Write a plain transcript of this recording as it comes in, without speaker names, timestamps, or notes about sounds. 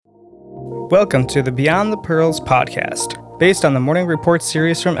Welcome to the Beyond the Pearls podcast, based on the Morning Report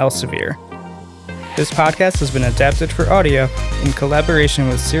series from Elsevier. This podcast has been adapted for audio in collaboration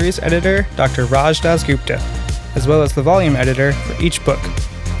with series editor Dr. Raj Dasgupta, as well as the volume editor for each book.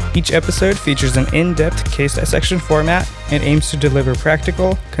 Each episode features an in-depth case dissection format and aims to deliver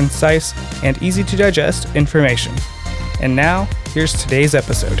practical, concise, and easy-to-digest information. And now, here's today's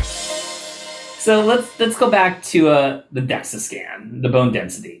episode. So let's go back to the DEXA scan, the bone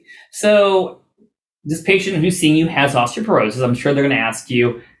density. So this patient who's seeing you has osteoporosis. I'm sure they're going to ask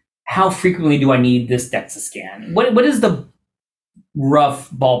you, how frequently do I need this DEXA scan? What is the rough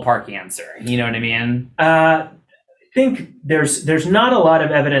ballpark answer? You know what I mean? I think there's not a lot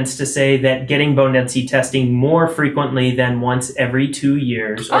of evidence to say that getting bone density testing more frequently than once every 2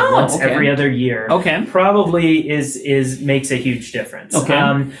 years or every other year probably makes a huge difference.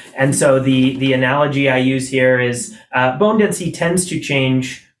 And so the analogy I use here is bone density tends to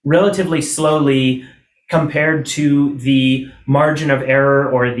change relatively slowly compared to the margin of error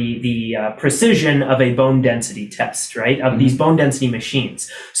or the precision of a bone density test, right? Of these bone density machines.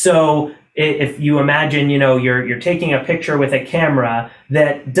 So if you imagine, you're taking a picture with a camera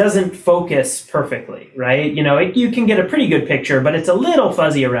that doesn't focus perfectly, right? You can get a pretty good picture, but it's a little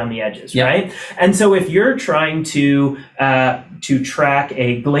fuzzy around the edges, right? And so if you're trying to track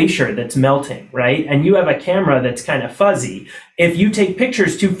a glacier that's melting, right? And you have a camera that's kind of fuzzy, if you take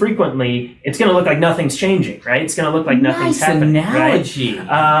pictures too frequently, it's going to look like nothing's changing, right? It's going to look like nothing's happening. Nice analogy.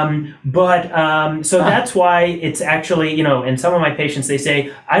 Right? So that's why it's actually, in some of my patients, they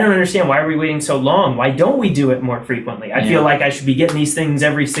say, I don't understand, why are we waiting so long? Why don't we do it more frequently? I feel like I should be getting these things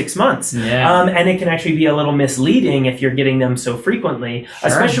every 6 months. And it can actually be a little misleading if you're getting them so frequently,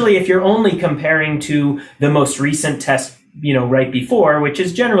 especially if you're only comparing to the most recent test, right before, which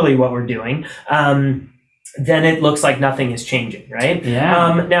is generally what we're doing. Then it looks like nothing is changing, right?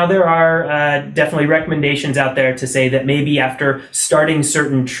 Now, there are definitely recommendations out there to say that maybe after starting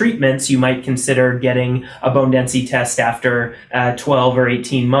certain treatments, you might consider getting a bone density test after 12 or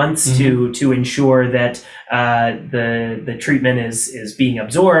 18 months to ensure that the treatment is being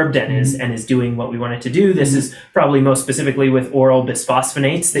absorbed and is doing what we want it to do. This is probably most specifically with oral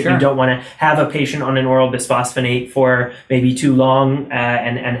bisphosphonates, that you don't want to have a patient on an oral bisphosphonate for maybe too long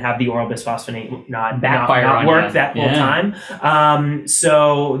and have the oral bisphosphonate not work that whole time.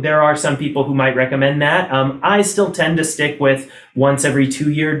 So there are some people who might recommend that. I still tend to stick with once every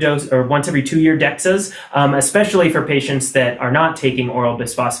 2 year dose or once every 2 year DEXAs, especially for patients that are not taking oral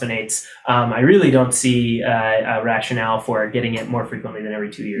bisphosphonates. I really don't see a rationale for getting it more frequently than every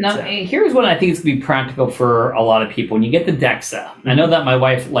 2 years. Now, here's what I think is going to be practical for a lot of people. When you get the DEXA, I know that my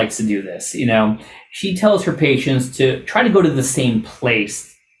wife likes to do this. She tells her patients to try to go to the same place,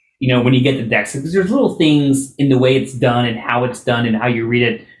 when you get the DEXA, because there's little things in the way it's done and how it's done and how you read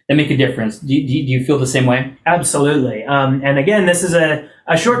it that make a difference. Do you feel the same way? Absolutely. And again, this is a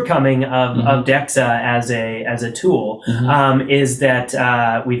shortcoming of DEXA as a tool, is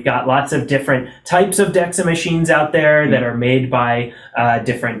that we've got lots of different types of DEXA machines out there that are made by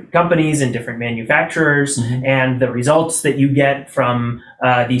different companies and different manufacturers, and the results that you get from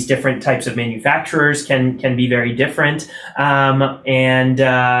these different types of manufacturers can be very different.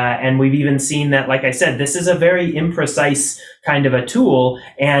 And we've even seen that, like I said, this is a very imprecise kind of a tool,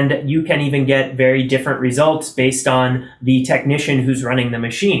 and you can even get very different results based on the technician who's running the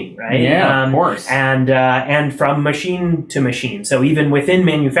machine, right? Of course. And from machine to machine. So even within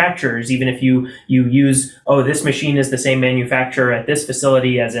manufacturers, even if you use, this machine is the same manufacturer at this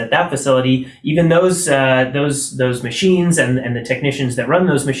facility as at that facility, even those machines and the technicians that run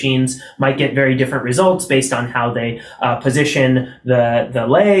those machines might get very different results based on how they position the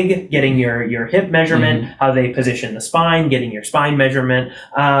leg, getting your hip measurement, how they position the spine, getting your spine measurement.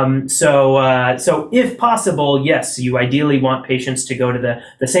 So if possible, yes, you ideally want patients to go to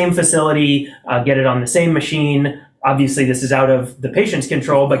the same facility, get it on the same machine. Obviously, this is out of the patient's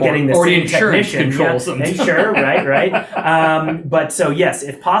control, but getting the same technician controls them. Sure, right. But so yes,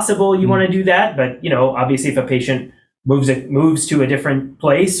 if possible, you want to do that. But obviously, if a patient moves to a different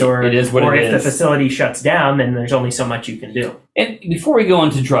place, or if the facility shuts down, then there's only so much you can do. And before we go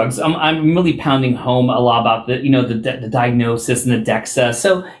into drugs, I'm really pounding home a lot about the diagnosis and the DEXA.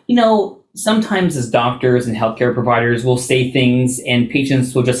 So sometimes as doctors and healthcare providers, we'll say things and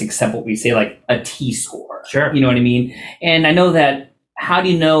patients will just accept what we say, like a T-score. Sure. You know what I mean? And I know that,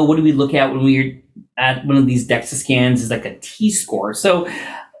 what do we look at when we're at one of these DEXA scans is like a T-score. So,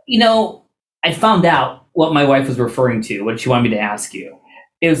 I found out what my wife was referring to, what she wanted me to ask you.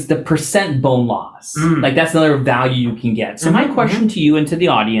 Is the percent bone loss. Like that's another value you can get. So my question to you and to the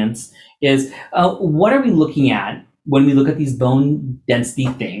audience is, what are we looking at when we look at these bone density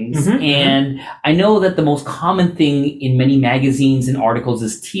things. And I know that the most common thing in many magazines and articles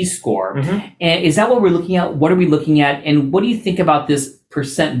is T-score. And is that what we're looking at? What are we looking at? And what do you think about this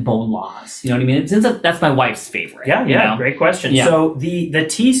percent bone loss? You know what I mean? Since that's my wife's favorite. Yeah, great question. Yeah. So the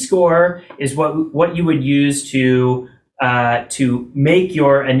T-score is what you would use to make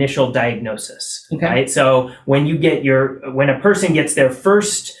your initial diagnosis. Okay. Right. So when a person gets their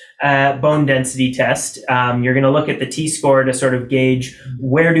first bone density test, you're going to look at the T-score to sort of gauge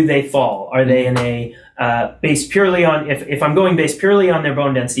where do they fall. Are they in a based purely on, if I'm going based purely on their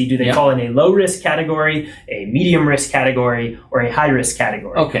bone density, do they fall in a low risk category, a medium risk category, or a high risk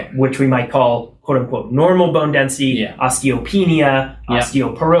category? Okay. Which we might call quote unquote normal bone density, osteopenia,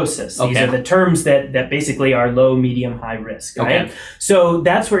 osteoporosis. These are the terms that basically are low, medium, high risk. Right? Okay. So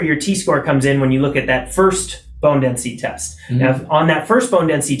that's where your T-score comes in when you look at that first bone density test. Now, on that first bone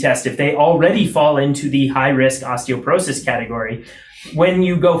density test, if they already fall into the high risk osteoporosis category, when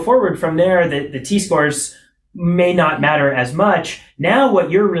you go forward from there, the T-scores may not matter as much. Now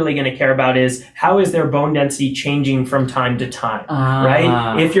what you're really going to care about is how is their bone density changing from time to time,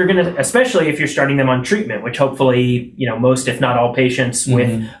 right? If you're going to, especially if you're starting them on treatment, which hopefully, most, if not all patients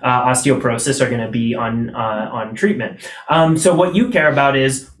with osteoporosis are going to be on treatment. So what you care about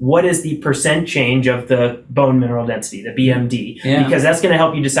is what is the percent change of the bone mineral density, the BMD, because that's going to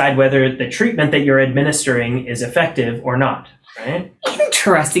help you decide whether the treatment that you're administering is effective or not, right?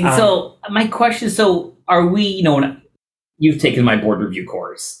 Interesting. So my question, are we, you've taken my board review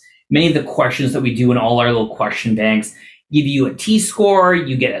course. Many of the questions that we do in all our little question banks give you a T-score,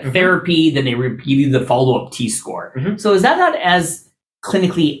 you get a therapy, then they give you the follow-up T-score. So is that not as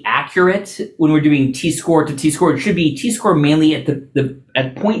clinically accurate when we're doing T-score to T-score? It should be T-score mainly at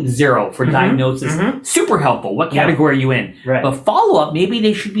at 0.0 for diagnosis. Super helpful. What category are you in? Right. But follow-up, maybe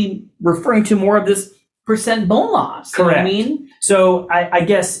they should be referring to more of this percent bone loss. Correct. You know what I mean? So I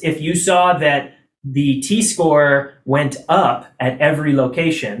guess if you saw that the T-score went up at every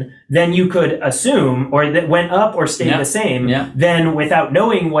location, then you could assume, or that went up or stayed the same, then without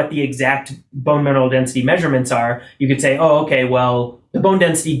knowing what the exact bone mineral density measurements are, you could say, oh, okay, well, the bone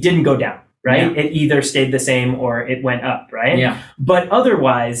density didn't go down, right? It either stayed the same or it went up, right? But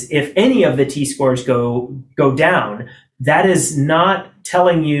otherwise, if any of the T-scores go down, that is not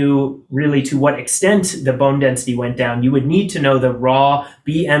telling you really to what extent the bone density went down. You would need to know the raw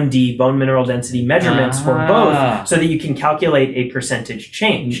BMD, bone mineral density measurements for both so that you can calculate a percentage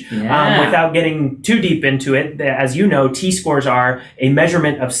change. Without getting too deep into it, as you know, T-scores are a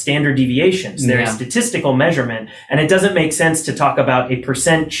measurement of standard deviations. They're a statistical measurement, and it doesn't make sense to talk about a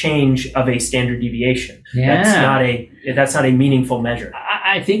percent change of a standard deviation. That's not a meaningful measure.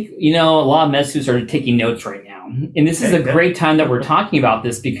 I think, a lot of med students are taking notes right now. And this is a great time that we're talking about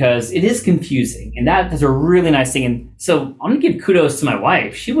this because it is confusing. And that is a really nice thing. And so I'm going to give kudos to my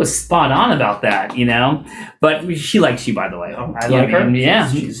wife. She was spot on about that, But she likes you, by the way. I like her. Yeah.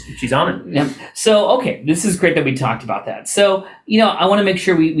 She's on it. Yeah. So, okay. This is great that we talked about that. So, I want to make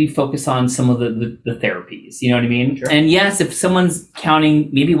sure we focus on some of the therapies. You know what I mean? Sure. And yes, if someone's counting,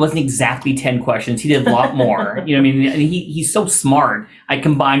 maybe it wasn't exactly 10 questions. He did a lot more. You know what I mean? And he's so smart. I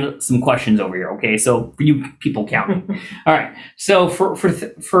combined some questions over here. Okay. So for you people counting. All right. So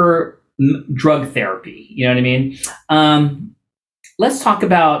for drug therapy, you know what I mean? Let's talk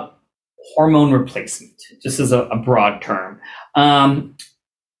about hormone replacement, just as a broad term.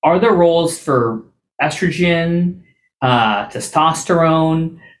 Are there roles for estrogen,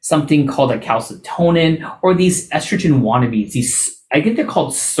 testosterone, something called a calcitonin, or these estrogen wannabes? I think they're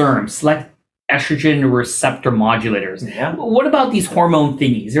called SERMs, select estrogen receptor modulators. What about these hormone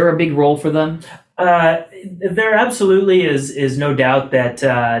thingies? Is there a big role for them? There absolutely is no doubt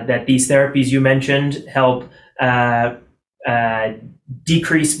that these therapies you mentioned help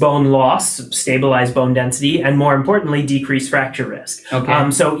decrease bone loss, stabilize bone density, and more importantly, decrease fracture risk.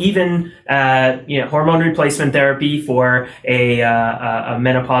 Okay. So even hormone replacement therapy for a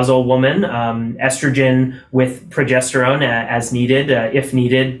menopausal woman, estrogen with progesterone as needed, if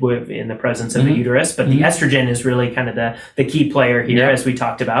needed, in the presence of the uterus. But the estrogen is really kind of the key player here, as we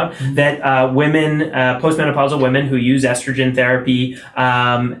talked about. That women, postmenopausal women who use estrogen therapy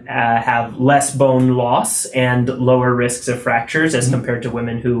have less bone loss and lower risks of fractures as compared to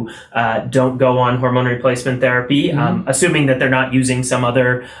women who don't go on hormone replacement therapy, assuming that they're not using some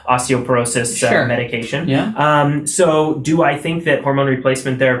other osteoporosis medication. Yeah. So do I think that hormone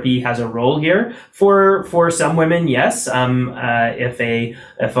replacement therapy has a role here? For some women, yes. If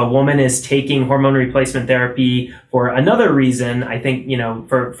a woman is taking hormone replacement therapy for another reason, I think,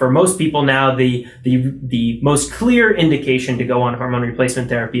 for most people now, the most clear indication to go on hormone replacement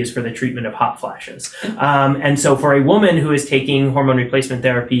therapy is for the treatment of hot flashes. And so for a woman who is taking hormone replacement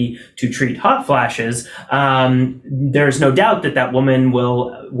therapy to treat hot flashes, there's no doubt that woman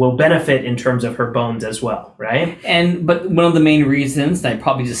will benefit in terms of her bones as well, right? But one of the main reasons, and I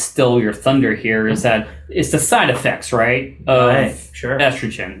probably just stole your thunder here, is that it's the side effects, right, of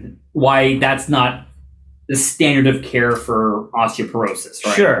estrogen. Why that's not the standard of care for osteoporosis,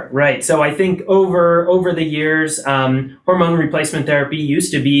 right? Sure, right. So I think over the years, hormone replacement therapy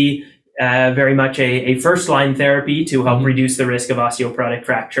used to be very much a first-line therapy to help reduce the risk of osteoporotic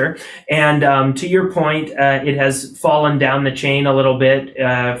fracture. And to your point, it has fallen down the chain a little bit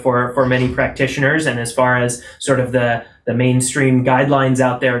for many practitioners. And as far as sort of the mainstream guidelines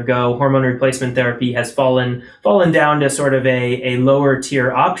out there go, hormone replacement therapy has fallen down to sort of a lower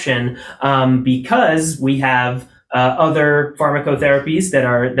tier option because we have other pharmacotherapies that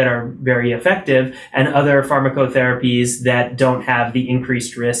are very effective, and other pharmacotherapies that don't have the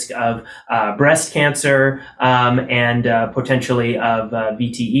increased risk of breast cancer and potentially of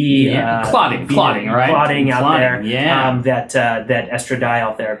VTE, clotting, right? Clotting out there, that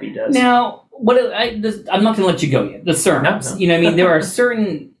estradiol therapy does. Now, I'm not going to let you go yet. The SERMs, No. there are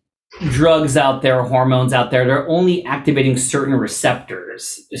certain drugs out there, hormones out there, they're only activating certain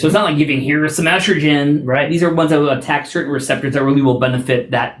receptors. So it's not like giving here some estrogen. Right. These are ones that will attack certain receptors that really will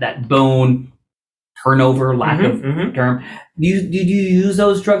benefit that bone turnover, lack of term. Do you use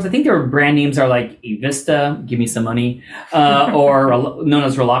those drugs? I think their brand names are like Evista, give me some money, or known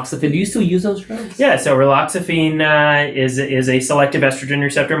as raloxifene. Do you still use those drugs? Yeah, so raloxifene is a selective estrogen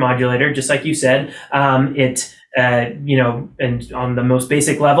receptor modulator, just like you said. And on the most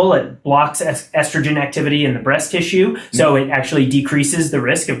basic level, it blocks estrogen activity in the breast tissue. So it actually decreases the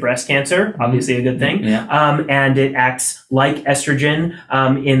risk of breast cancer, obviously a good thing. And it acts like estrogen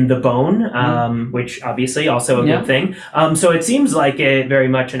in the bone, which obviously also a good thing. So it seems like very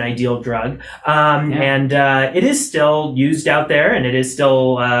much an ideal drug. And it is still used out there, and it is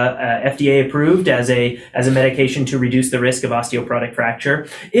still FDA approved as a medication to reduce the risk of osteoporotic fracture.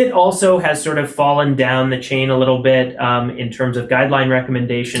 It also has sort of fallen down the chain a little bit in terms of guideline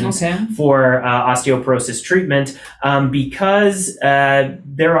recommendations for osteoporosis treatment because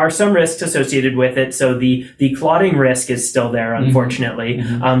there are some risks associated with it. So the clotting risk is still there, unfortunately.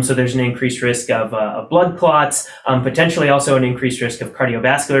 So there's an increased risk of blood clots, potentially also an increased risk of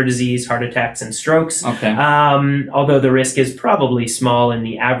cardiovascular disease, heart attacks, and strokes. Although the risk is probably small in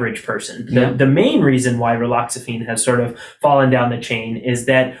the average person. The main reason why raloxifene has sort of fallen down the chain is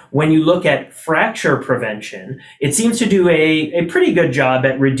that when you look at fracture prevention, it seems to do a pretty good job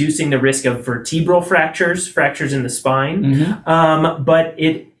at reducing the risk of vertebral fractures in the spine, but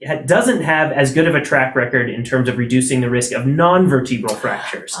it doesn't have as good of a track record in terms of reducing the risk of non-vertebral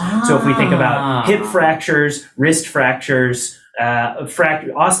fractures. So if we think about hip fractures, wrist fractures,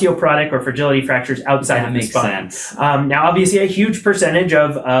 osteoporotic or fragility fractures outside of the spine. Sense. Now, obviously, a huge percentage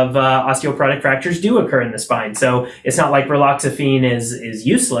of osteoporotic fractures do occur in the spine. So it's not like raloxifene is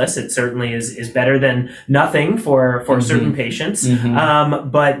useless. It certainly is better than nothing for certain patients.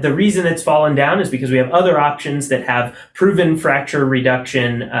 But the reason it's fallen down is because we have other options that have proven fracture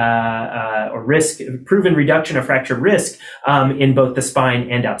reduction proven reduction of fracture risk in both the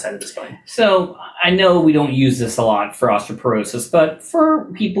spine and outside of the spine. So I know we don't use this a lot for osteoporosis, but for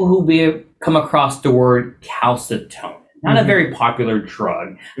people who we come across the word calcitonin, not a very popular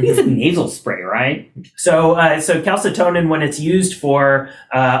drug. I think it's a nasal spray, right? So calcitonin, when it's used for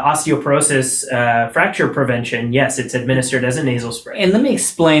osteoporosis fracture prevention, yes, it's administered as a nasal spray. And let me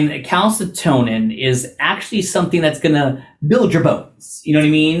explain that calcitonin is actually something that's going to build your bones. You know what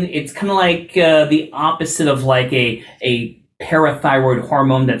I mean? It's kind of like the opposite of like a parathyroid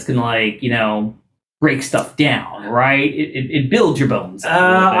hormone that's going to break stuff down, right? It builds your bones.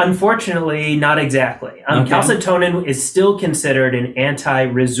 Unfortunately, not exactly. Calcitonin is still considered an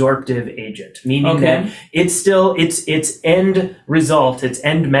anti-resorptive agent, meaning that its end result, its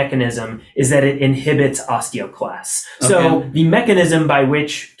end mechanism is that it inhibits osteoclasts. So the mechanism by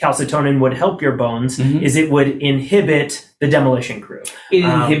which calcitonin would help your bones is it would inhibit the demolition crew. It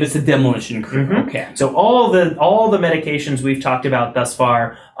inhibits the demolition crew. Okay. So all the medications we've talked about thus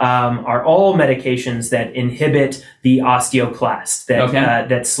far are all medications that inhibit the osteoclast,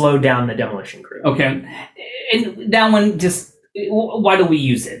 that slow down the demolition crew. Okay. And that one, just Why do we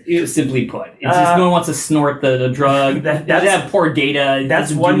use it? Simply put, it's just no one wants to snort the drug. They have poor data.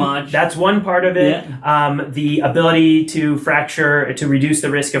 That's one. Much. That's one part of it. Yeah. The ability to reduce the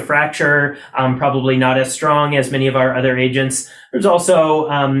risk of fracture, probably not as strong as many of our other agents. There's also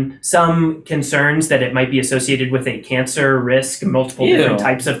some concerns that it might be associated with a cancer risk, multiple different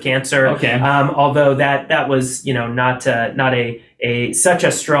types of cancer. Okay. Although that was not such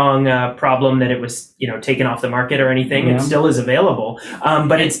a strong problem that it was taken off the market or anything. Yeah. It still is available,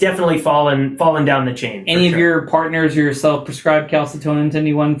 but it's definitely fallen down the chain. Any of your partners or yourself prescribed calcitonin to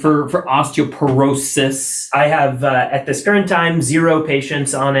anyone for osteoporosis? I have at this current time 0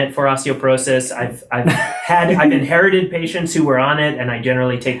 patients on it for osteoporosis. I've inherited patients who were on it, and I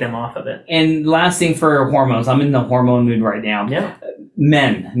generally take them off of it. And last thing for hormones, I'm in the hormone mood right now. Yeah,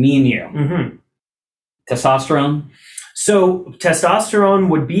 men, me and you, testosterone. So testosterone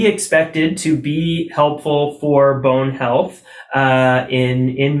would be expected to be helpful for bone health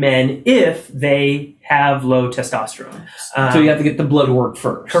in men if they have low testosterone. So you have to get the blood work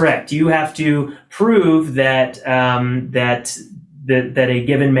first. Correct. You have to prove that that a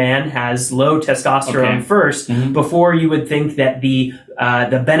given man has low testosterone first before you would think that the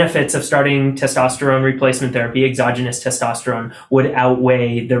benefits of starting testosterone replacement therapy, exogenous testosterone, would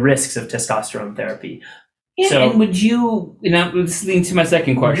outweigh the risks of testosterone therapy. Yeah, so, and would you, this leads to my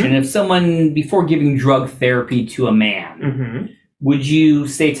second question, if someone, before giving drug therapy to a man, would you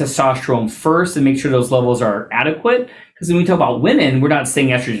say testosterone first and make sure those levels are adequate? Because when we talk about women, we're not saying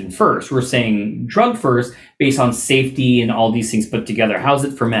estrogen first. We're saying drug first based on safety and all these things put together. How's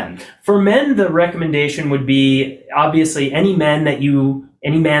it for men? For men, the recommendation would be, obviously, any man that you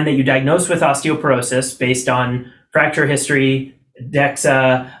diagnose with osteoporosis based on fracture history,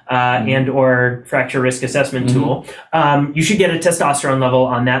 DEXA, and or fracture risk assessment tool, you should get a testosterone level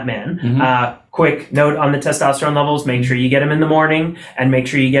on that man. Quick note on the testosterone levels, make sure you get them in the morning and make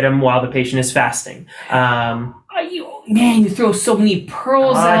sure you get them while the patient is fasting. You throw so many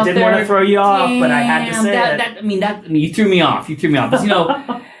pearls out there. I didn't want to throw you off, but I had to say it. You threw me off.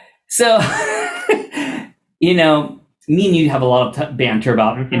 But, so, me and you have a lot of banter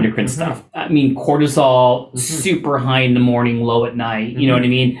about endocrine stuff. I mean, cortisol, super high in the morning, low at night. You know what I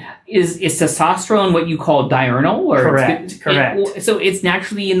mean? Is testosterone what you call diurnal? Or Correct. So it's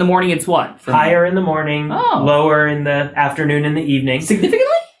naturally in the morning, it's what? Higher in the morning, lower in the afternoon and the evening. Significantly?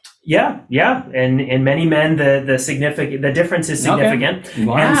 Yeah. And in many men, the difference is significant. Okay.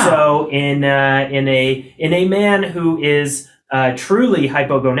 Wow. And so in a man who is truly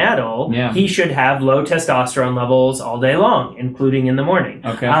hypogonadal, he should have low testosterone levels all day long, including in the morning.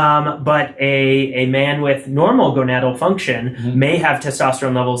 Okay. But a man with normal gonadal function may have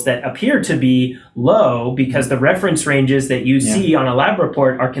testosterone levels that appear to be low because the reference ranges that you see on a lab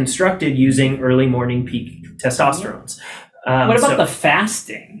report are constructed using early morning peak testosterones. What about the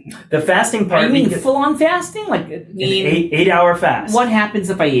fasting? The fasting part. You mean full-on fasting? Like an 8-hour fast. What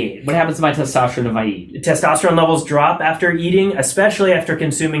happens if I eat? What happens to my testosterone if I eat? Testosterone levels drop after eating, especially after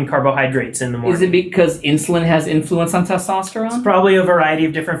consuming carbohydrates in the morning. Is it because insulin has influence on testosterone? It's probably a variety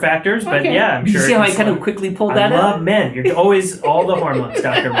of different factors, but yeah, I'm sure. You see how I kind of quickly pulled that out? I love men. You're always all the hormones,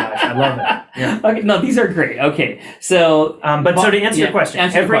 Dr. Raj. I love it. Yeah. Okay, no, these are great. Okay, so so to answer your question,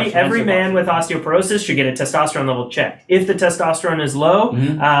 every man with osteoporosis should get a testosterone level checked. If the testosterone is low,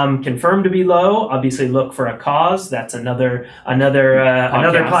 confirmed to be low, obviously look for a cause. That's another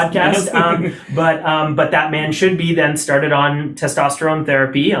podcast. But that man should be then started on testosterone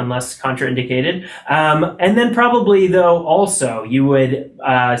therapy unless contraindicated. And then probably though also you would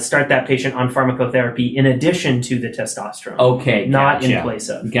start that patient on pharmacotherapy in addition to the testosterone. Okay, not in place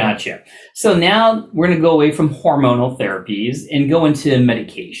of. Gotcha. So now we're going to go away from hormonal therapies and go into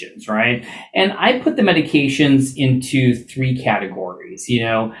medications, right? And I put the medications into 3 categories.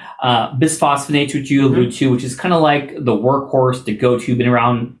 Bisphosphonates, which you allude to, which is kind of like the workhorse, the go-to, been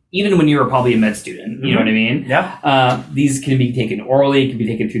around even when you were probably a med student. You know what I mean? Yeah. These can be taken orally, can be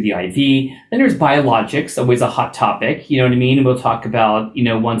taken through the IV. Then there's biologics, always a hot topic. You know what I mean? And we'll talk about,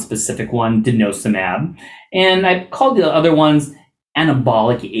 one specific one, denosumab. And I called the other ones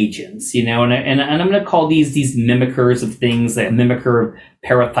anabolic agents, and I'm going to call these mimickers of things, like a mimicker of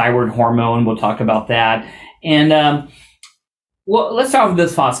parathyroid hormone. We'll talk about that. And let's start with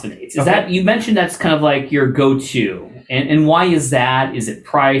bisphosphonates. Is that, you mentioned that's kind of like your go-to, and why is that? Is it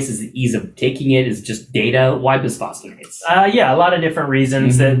price? Is it ease of taking it? Is it just data? Why bisphosphonates? A lot of different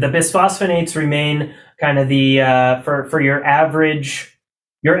reasons. The bisphosphonates remain kind of the for your average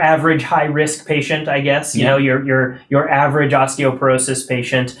high risk patient, I guess. Your average osteoporosis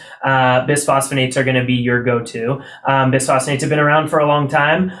patient, bisphosphonates are going to be your go-to. Bisphosphonates have been around for a long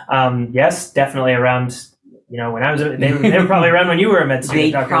time. Yes, definitely around when I was, they were probably around when you were a med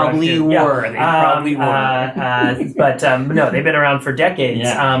student. They probably were. They probably were. But no, they've been around for decades.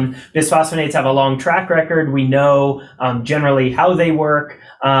 Yeah. Bisphosphonates have a long track record. We know generally how they work.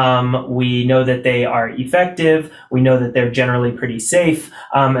 We know that they are effective. We know that they're generally pretty safe,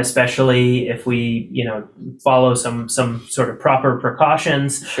 especially if we, follow some sort of proper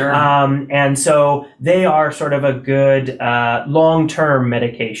precautions. Sure. And so they are sort of a good long-term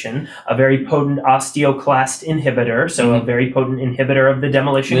medication, a very potent osteoclast inhibitor, so a very potent inhibitor of the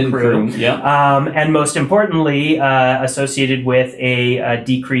demolition crew. Yeah. And most importantly, associated with a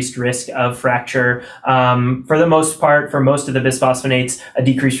decreased risk of fracture. For the most part, for most of the bisphosphonates, a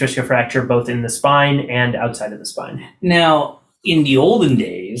decreased risk of fracture both in the spine and outside of the spine. Now, in the olden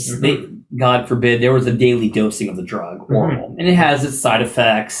days, God forbid, there was a daily dosing of the drug, oral, and it has its side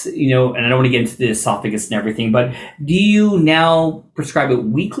effects, and I don't want to get into the esophagus and everything, but do you now prescribe it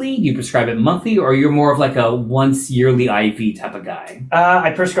weekly? Do you prescribe it monthly, or you're more of like a once yearly IV type of guy?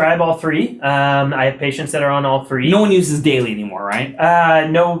 I prescribe all three. I have patients that are on all three. No one uses daily anymore, right?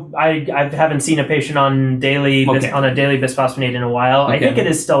 No, I haven't seen a patient on a daily bisphosphonate in a while. I think it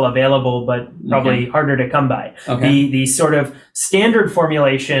is still available, but probably harder to come by. The sort of standard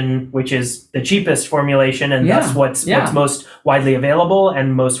formulation, which is the cheapest formulation and thus what's most widely available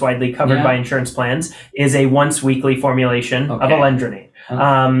and most widely covered by insurance plans, is a once weekly formulation of alendronate.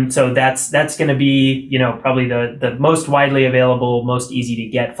 So that's going to be, probably the most widely available, most easy to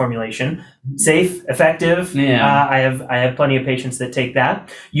get formulation. Safe, effective. I have plenty of patients that take that.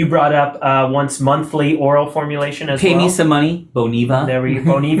 You brought up once monthly oral formulation as well. Pay me some money, Boniva. There we go,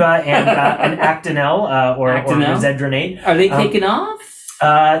 Boniva and Actonel or Risedronate. Are they taken off?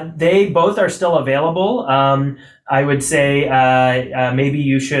 They both are still available. I would say maybe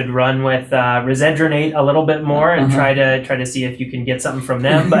you should run with Risedronate a little bit more and try to see if you can get something from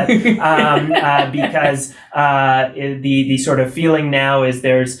them. But because the sort of feeling now is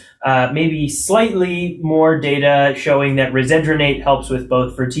there's maybe slightly more data showing that Risedronate helps with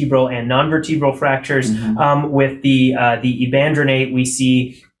both vertebral and non-vertebral fractures. With the Ibandronate, we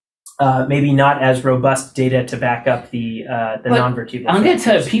see maybe not as robust data to back up the non-vertebral. I'm going to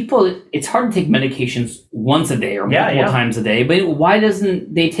tell people it's hard to take medications once a day or multiple times a day, but why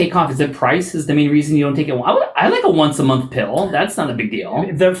doesn't they take off? Is it price is the main reason you don't take it? I like a once a month pill. That's not a big deal.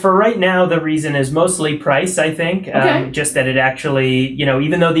 For right now, the reason is mostly price, I think. Just that it actually,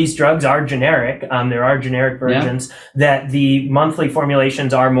 even though these drugs are generic, there are generic versions, that the monthly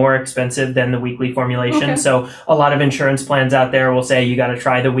formulations are more expensive than the weekly formulation. So a lot of insurance plans out there will say you got to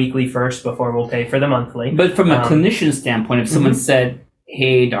try the weekly first before we'll pay for the monthly. But from a clinician standpoint, if someone said,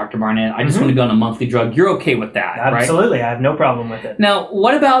 hey, Dr. Barnett, I just want to go on a monthly drug, you're okay with that, Absolutely. Right? I have no problem with it. Now,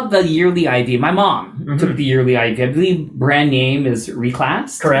 what about the yearly IV? My mom took the yearly IV. I believe brand name is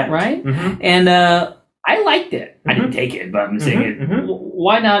Reclast. Correct. Right? And I liked it. I didn't take it, but I'm saying it.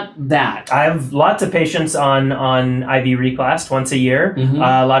 Why not that? I have lots of patients on IV Reclast once a year.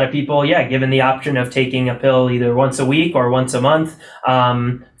 A lot of people, given the option of taking a pill either once a week or once a month,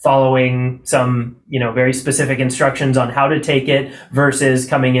 following some, very specific instructions on how to take it versus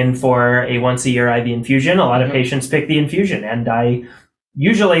coming in for a once a year IV infusion. A lot of patients pick the infusion, and I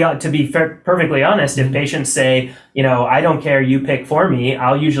usually, to be perfectly honest, if patients say, I don't care, you pick for me,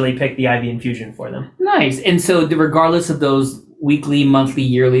 I'll usually pick the IV infusion for them. Nice. And so regardless of those weekly, monthly,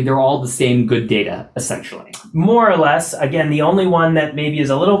 yearly, they're all the same good data, essentially. More or less. Again, the only one that maybe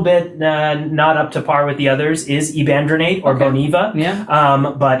is a little bit not up to par with the others is Ibandronate or Boniva.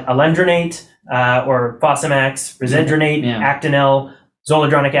 But alendronate or Fosamax, Risedronate, Actonel,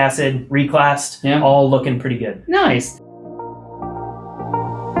 zoledronic acid, Reclast, all looking pretty good. Nice.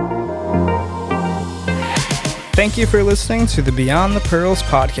 Thank you for listening to the Beyond the Pearls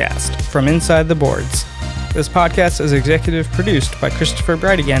podcast from Inside the Boards. This podcast is executive produced by Christopher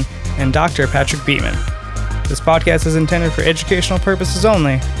Brightigan and Dr. Patrick Beatman. This podcast is intended for educational purposes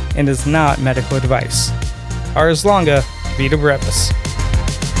only and is not medical advice. Ars longa, vita brevis.